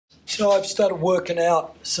I've started working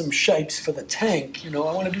out some shapes for the tank. You know,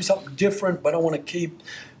 I want to do something different, but I want to keep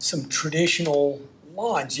some traditional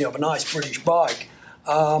lines. You have a nice British bike.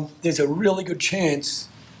 There's a really good chance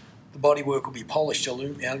the bodywork will be polished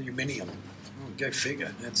aluminium. Go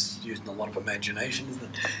figure. That's using a lot of imagination, isn't it?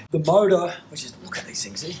 The motor, which is, look at these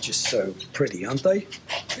things. They're just so pretty, aren't they?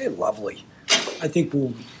 They're lovely. I think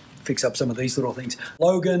we'll fix up some of these little things.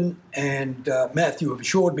 Logan and Matthew have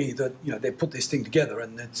assured me that, you know, they put this thing together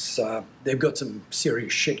and it's they've got some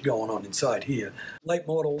serious shit going on inside here. Late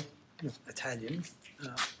model, you know, Italian,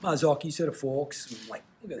 Marzocchi set of forks, and like,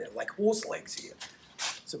 look at that, like horse legs here.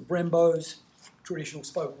 Some Brembos, traditional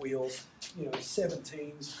spoke wheels, you know,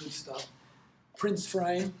 17s, good stuff. Prince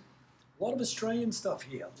frame, a lot of Australian stuff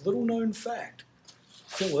here. Little known fact,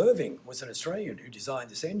 Phil Irving was an Australian who designed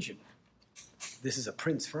this engine. This is a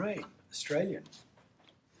Prince frame, Australian.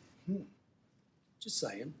 Just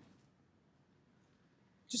saying.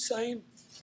 Just saying.